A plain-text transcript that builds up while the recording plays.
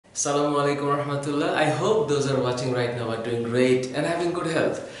Assalamu alaikum warahmatullah. I hope those who are watching right now are doing great and having good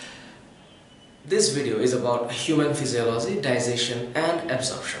health. This video is about human physiology, digestion and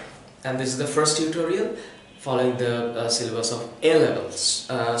absorption. And this is the first tutorial following the syllabus of A levels.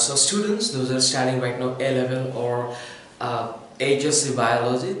 So students, those who are studying right now A level or HSC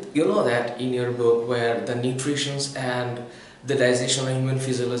biology, you know that in your book where the nutrition and the digestion of human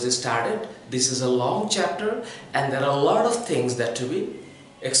physiology started. This is a long chapter and there are a lot of things that to be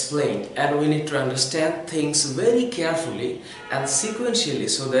explained, and we need to understand things very carefully and sequentially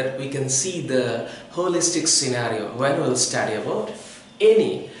so that we can see the holistic scenario when we'll study about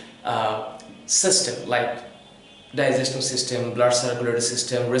any system like digestive system, blood circulatory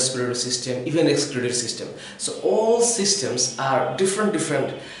system, respiratory system, even excretory system. So all systems are different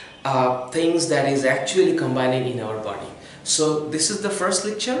things that is actually combining in our body. So this is the first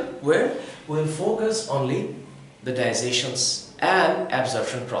lecture where we'll focus only the digestions and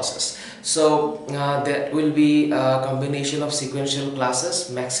absorption process. So that will be a combination of sequential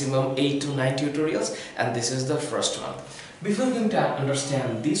classes, maximum 8 to 9 tutorials, and this is the first one. Before you can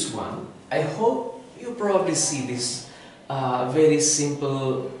understand this one, I hope you probably see this very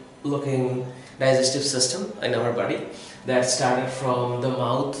simple looking digestive system in our body that started from the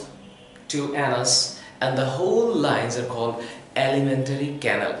mouth to anus, and the whole lines are called alimentary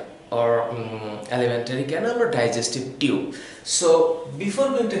canal or digestive tube. So before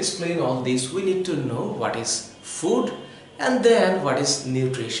going to explain all this, we need to know what is food and then what is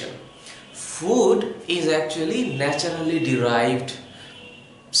nutrition. Food is actually naturally derived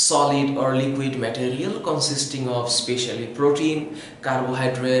solid or liquid material consisting of specially protein,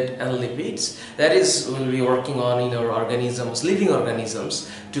 carbohydrate and lipids that is we'll be working on in our organisms, living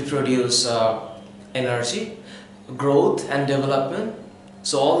organisms, to produce energy, growth and development.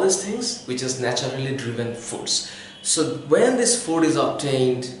 So all these things which is naturally driven foods. So when this food is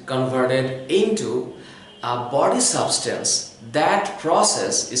obtained, converted into a body substance, that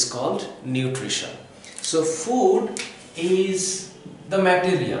process is called nutrition. So food is the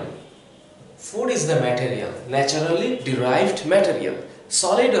material. Food is the material, naturally derived material,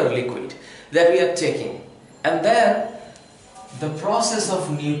 solid or liquid, that we are taking. And then the process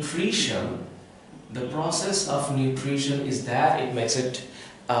of nutrition, is that it makes it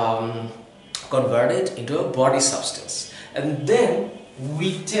converted into a body substance, and then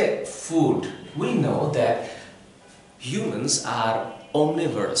we take food. We know that humans are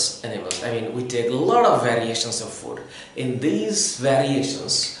omnivorous animals. I mean, we take a lot of variations of food. In these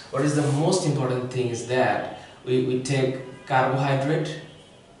variations, what is the most important thing is that we take carbohydrate,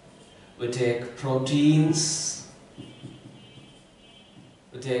 we take proteins,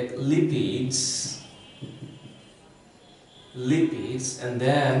 we take lipids, and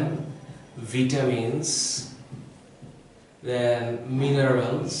then vitamins, then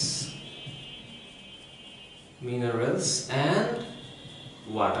minerals and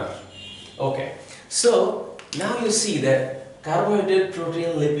water. Okay, so now you see that carbohydrate,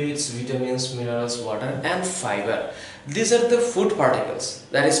 protein, lipids, vitamins, minerals, water and fiber, these are the food particles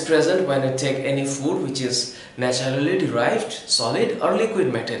that is present when you take any food which is naturally derived solid or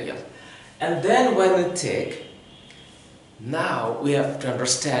liquid material. And then when you take, now we have to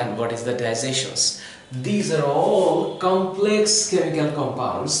understand what is the digestions. These are all complex chemical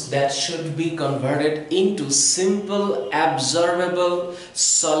compounds that should be converted into simple, absorbable,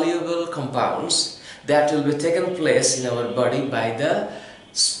 soluble compounds that will be taken place in our body by the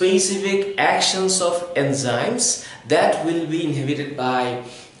specific actions of enzymes that will be inhibited by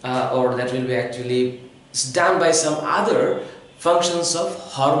or that will be actually done by some other functions of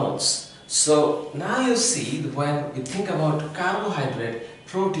hormones. So now you see when we think about carbohydrate,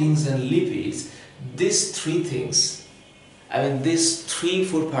 proteins and lipids, these three things, I mean these three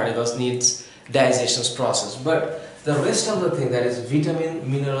food particles needs digestion process, but the rest of the thing, that is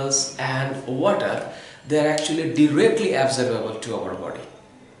vitamin, minerals and water, they are actually directly absorbable to our body.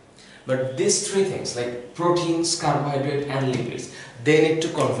 But these three things like proteins, carbohydrate and lipids, they need to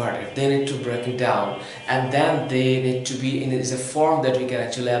convert it, they need to break it down, and then they need to be in a form that we can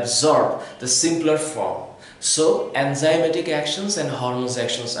actually absorb, the simpler form. So enzymatic actions and hormones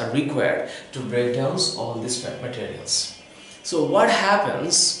actions are required to break down all these materials. So what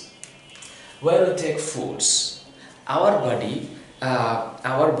happens when we take foods? Our body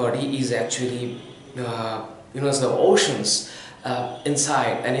is actually it's the oceans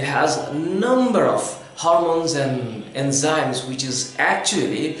inside, and it has a number of hormones and enzymes which is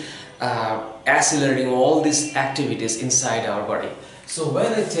actually accelerating all these activities inside our body. So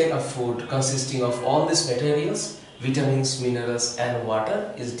when I take a food consisting of all these materials, vitamins, minerals and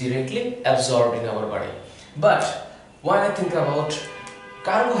water is directly absorbed in our body. But when I think about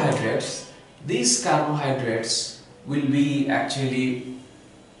carbohydrates, these carbohydrates will be actually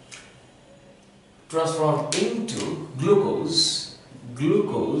transformed into glucose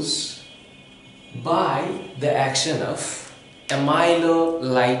by the action of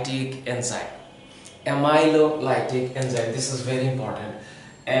amylolytic enzyme. Amylolytic enzyme, this is very important.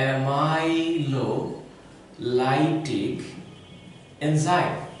 Amylolytic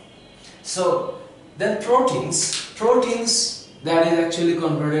enzyme. So then proteins that is actually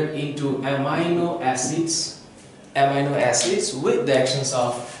converted into amino acids with the actions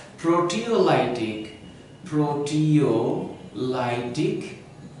of proteolytic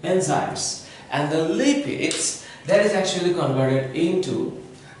enzymes, and the lipids that is actually converted into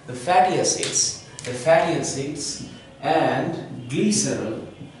the fatty acids and glycerol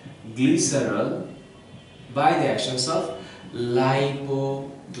by the actions of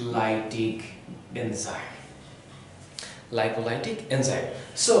lipolytic enzyme.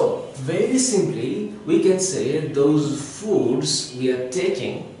 So very simply we can say those foods we are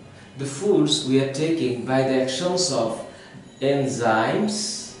taking by the actions of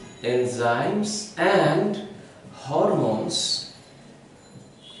enzymes and hormones,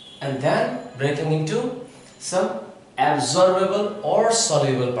 and then breaking into some absorbable or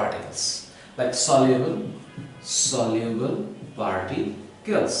soluble particles, like soluble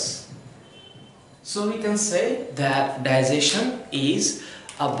particles. So we can say that digestion is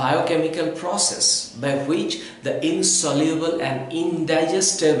a biochemical process by which the insoluble and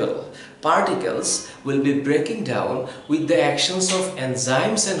indigestible particles will be breaking down with the actions of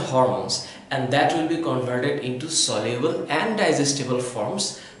enzymes and hormones, and that will be converted into soluble and digestible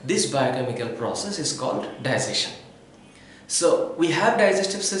forms. This biochemical process is called digestion. So we have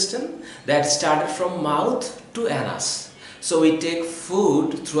digestive system that started from mouth to anus. So we take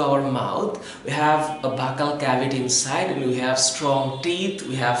food through our mouth, we have a buccal cavity inside, and we have strong teeth,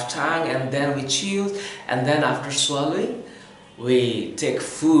 we have tongue, and then we chew, and then after swallowing we take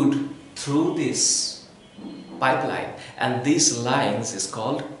food through this pipeline, and these lines is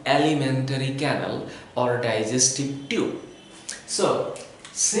called alimentary canal or digestive tube. So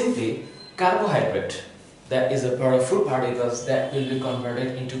simply carbohydrate, that is a part of food particles that will be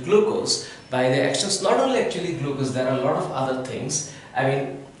converted into glucose by the actions, not only actually glucose, there are a lot of other things. I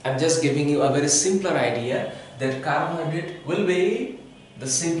mean, I'm just giving you a very simpler idea that carbohydrate will be the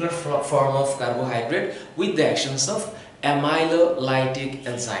simpler form of carbohydrate with the actions of amylolytic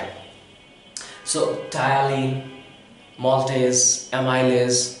enzyme. So thiolane, maltase,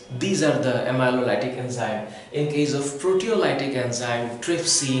 amylase, these are the amylolytic enzyme. In case of proteolytic enzyme,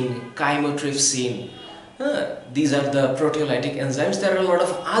 trypsin, chymotrypsin, these are the proteolytic enzymes. There are a lot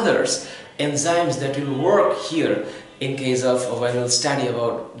of others enzymes that will work here in case of when we'll study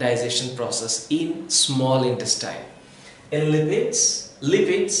about digestion process in small intestine. In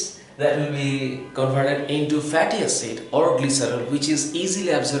lipids that will be converted into fatty acid or glycerol, which is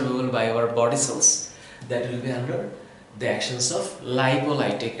easily absorbable by our body cells, that will be under the actions of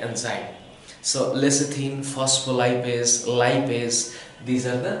lipolytic enzyme. So lecithin, phospholipase, lipase, these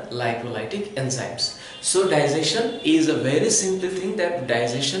are the lipolytic enzymes. So digestion is a very simple thing, that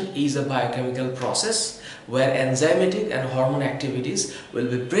digestion is a biochemical process where enzymatic and hormone activities will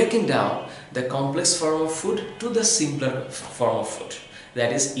be breaking down the complex form of food to the simpler form of food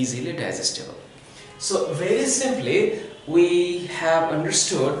that is easily digestible. So very simply we have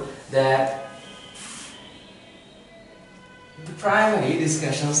understood that the primary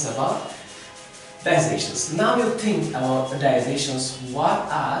discussions about digestions. Now you think about the digestions. What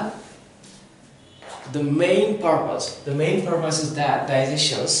are the main purpose? The main purpose is that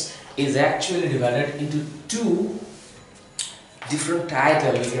digestions is actually divided into two different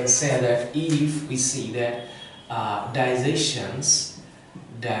titles. We can say that if we see that digestions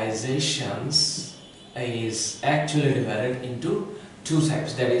is actually divided into two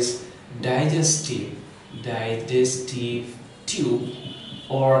types, that is digestive tube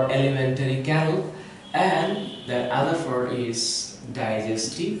or alimentary canal, and the other word is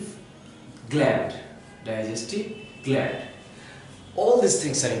digestive gland. All these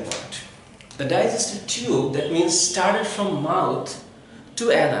things are important. The digestive tube, that means started from mouth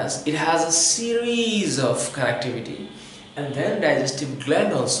to anus, it has a series of connectivity, and then digestive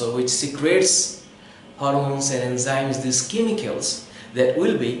gland also, which secretes hormones and enzymes, these chemicals that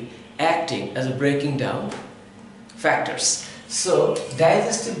will be acting as a breaking down factors. So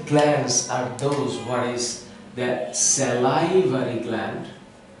digestive glands are those, what is that salivary gland.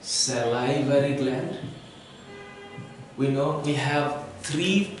 We know we have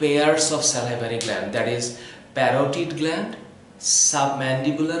three pairs of salivary gland, that is parotid gland,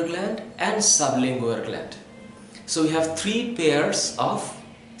 submandibular gland and sublingual gland. So we have three pairs of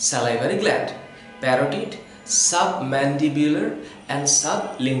salivary gland: parotid, submandibular and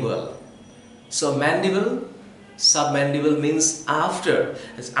sublingual. So mandible, submandible means after,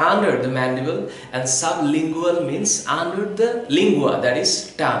 it's under the mandible, and sublingual means under the lingua, that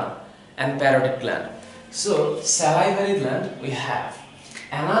is tongue, and parotid gland. So salivary gland we have.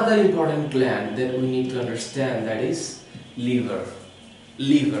 Another important gland that we need to understand, that is liver.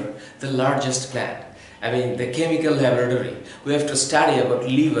 Liver, the largest gland. I mean, the chemical laboratory. We have to study about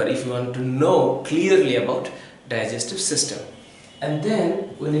liver if you want to know clearly about digestive system. And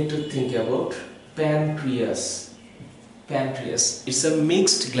then we need to think about pancreas. Pancreas, it's a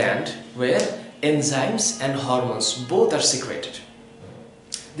mixed gland where enzymes and hormones both are secreted.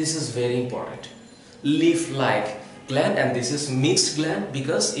 This is very important. Leaf-like gland, and this is mixed gland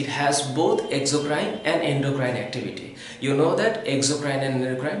because it has both exocrine and endocrine activity. You know that exocrine and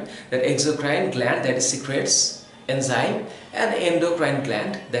endocrine, that exocrine gland that secretes enzyme and endocrine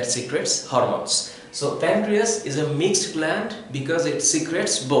gland that secretes hormones. So pancreas is a mixed gland because it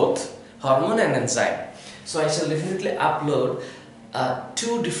secretes both hormone and enzyme. So I shall definitely upload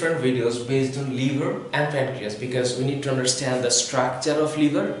two different videos based on liver and pancreas, because we need to understand the structure of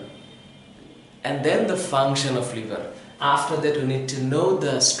liver and then the function of liver. After that, we need to know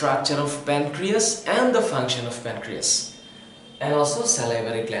the structure of pancreas and the function of pancreas, and also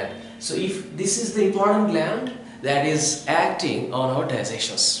salivary gland. So if this is the important gland that is acting on our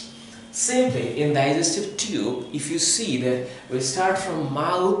digestions. Simply in digestive tube, if you see that we start from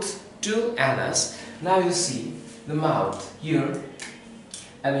mouth to anus. Now you see the mouth here.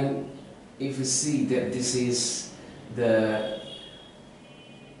 I mean, if you see that this is the,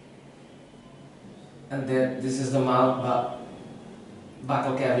 and then this is the mouth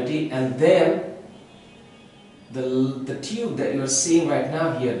buccal cavity, and then the tube that you are seeing right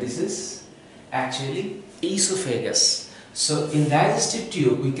now here, this is actually esophagus. So in digestive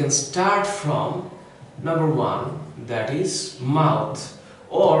tube we can start from number one, that is mouth,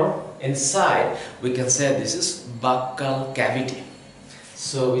 or inside we can say this is buccal cavity.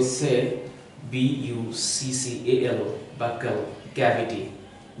 So we say B-U-C-C-A-L, buccal cavity.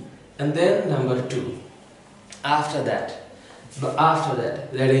 And then number two, after that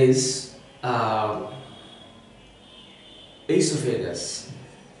that is esophagus,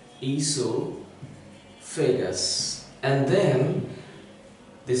 and then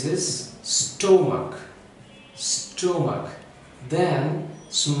this is stomach, then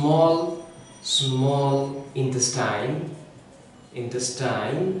small intestine,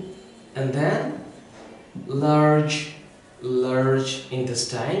 and then large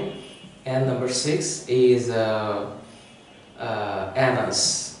intestine, and number 6 is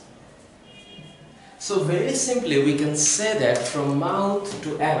anus. So very simply we can say that from mouth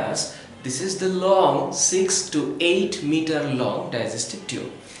to anus, this is the long 6 to 8 meter long digestive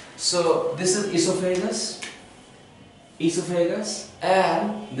tube. So this is esophagus,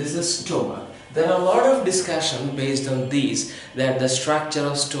 and this is stomach. There are a lot of discussion based on these, that the structure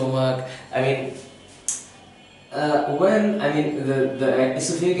of stomach, when the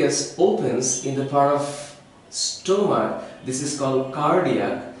esophagus opens in the part of stomach, this is called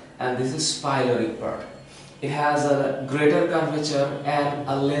cardiac, and this is pyloric part. It has a greater curvature and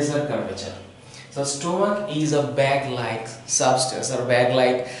a lesser curvature. So stomach is a bag-like substance, or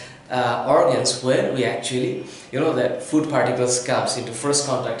bag-like organs, where we actually, that food particles comes into first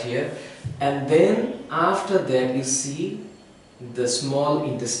contact here, and then after that you see the small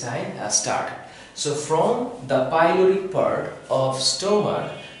intestine start. So from the pyloric part of stomach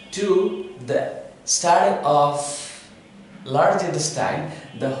to the starting of large intestine,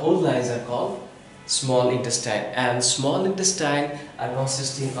 the whole lines are called small intestine, and small intestine are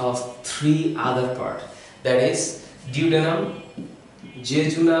consisting of 3 other parts, that is duodenum,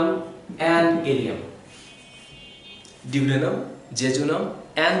 jejunum and ileum. Duodenum, jejunum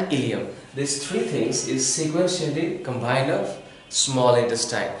and ileum. These 3 things is sequentially combined of small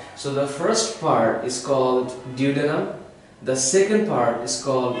intestine. So the first part is called duodenum, the second part is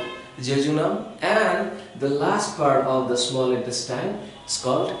called jejunum, and the last part of the small intestine is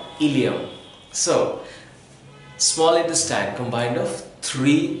called ileum. So small intestine combined of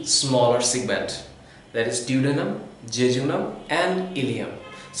 3 smaller segments, that is duodenum, jejunum and ileum.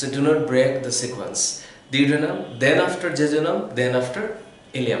 So do not break the sequence. Duodenum, then after jejunum, then after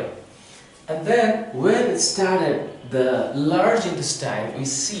ileum. And then when it started the large intestine, we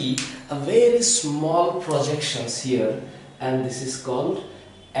see a very small projections here, and this is called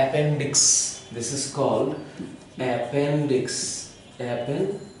appendix. This is called appendix.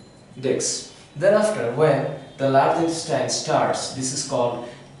 Then after, when the large intestine starts, this is called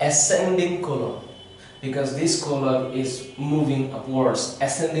ascending colon. because this colon is moving upwards,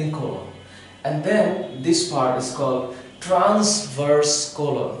 ascending colon. And then this part is called transverse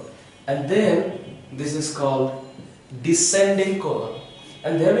colon. And then this is called descending colon.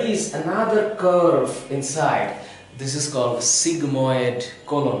 And there is another curve inside. This is called sigmoid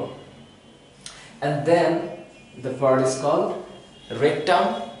colon. And then the part is called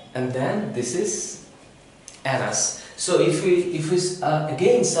rectum, and then this is anus. So if we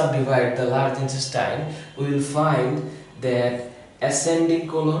again subdivide the large intestine, we will find that ascending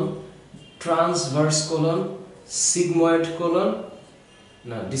colon, transverse colon, sigmoid colon,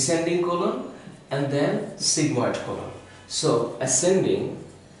 no, descending colon, and then sigmoid colon. So ascending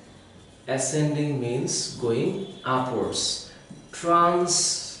means going upwards.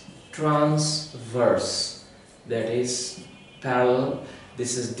 Transverse, that is parallel.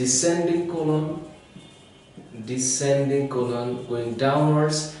 This is descending colon going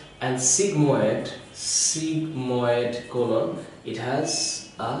downwards, and sigmoid colon, it has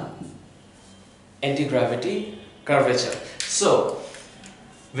a anti-gravity curvature. So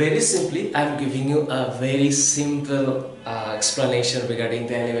very simply, I am giving you a very simple explanation regarding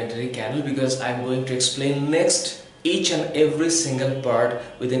the alimentary canal, because I am going to explain next each and every single part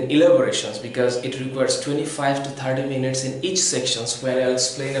within elaborations, because it requires 25 to 30 minutes in each sections, where I will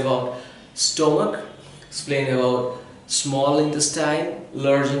explain about stomach, explain about small intestine,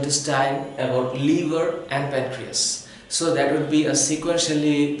 large intestine, about liver and pancreas. So that would be a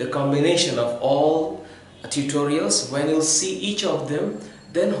sequentially the combination of all tutorials. When you'll see each of them,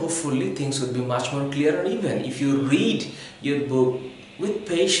 then hopefully things would be much more clear. And even if you read your book with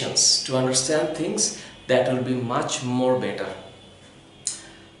patience to understand things, that will be much more better.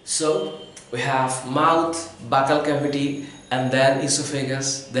 So we have mouth, buccal cavity, and then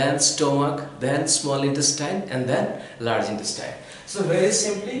esophagus, then stomach, then small intestine, and then large intestine. So very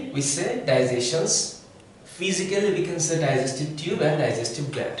simply we say digestions. Physically we can say digestive tube and digestive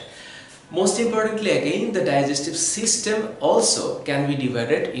gland. Most importantly, again, the digestive system also can be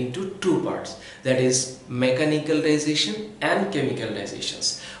divided into two parts, that is mechanical digestion and chemical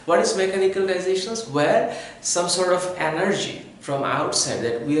digestions. What is mechanical digestions? Where some sort of energy from outside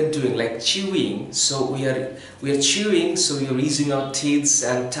that we are doing, like chewing, so we are chewing, so we are using our teeth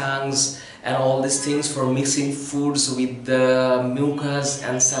and tongues and all these things for mixing foods with the mucus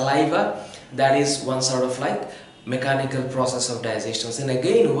and saliva. That is one sort of like mechanical process of digestion. And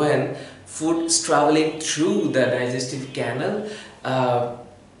again, when food is traveling through the digestive canal,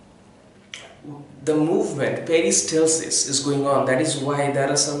 the movement, peristalsis, is going on. That is why there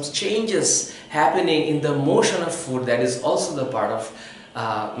are some changes happening in the motion of food. That is also the part of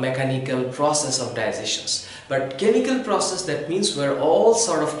mechanical process of digestions. But chemical process, that means where all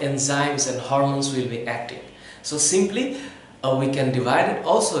sort of enzymes and hormones will be acting. So simply we can divide it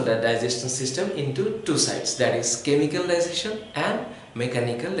also, the digestion system, into two sides, that is chemical digestion and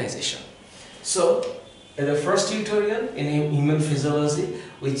mechanical digestion. So in the first tutorial in human physiology,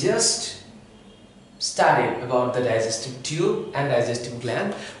 we just studied about the digestive tube and digestive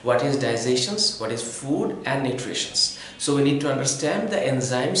gland, what is digestions, what is food and nutritions. So we need to understand the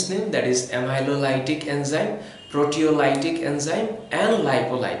enzymes name, that is amylolytic enzyme, proteolytic enzyme and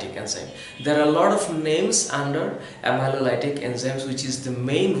lipolytic enzyme. There are a lot of names under amylolytic enzymes, which is the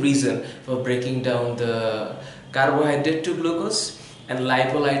main reason for breaking down the carbohydrate to glucose, and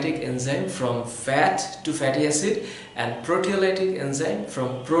lipolytic enzyme from fat to fatty acid, and proteolytic enzyme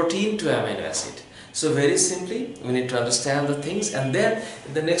from protein to amino acid. So very simply we need to understand the things, and then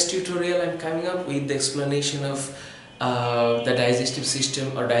in the next tutorial I am coming up with the explanation of the digestive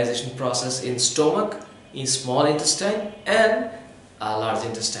system or digestion process in stomach, in small intestine and large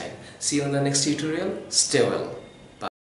intestine. See you in the next tutorial. Stay well.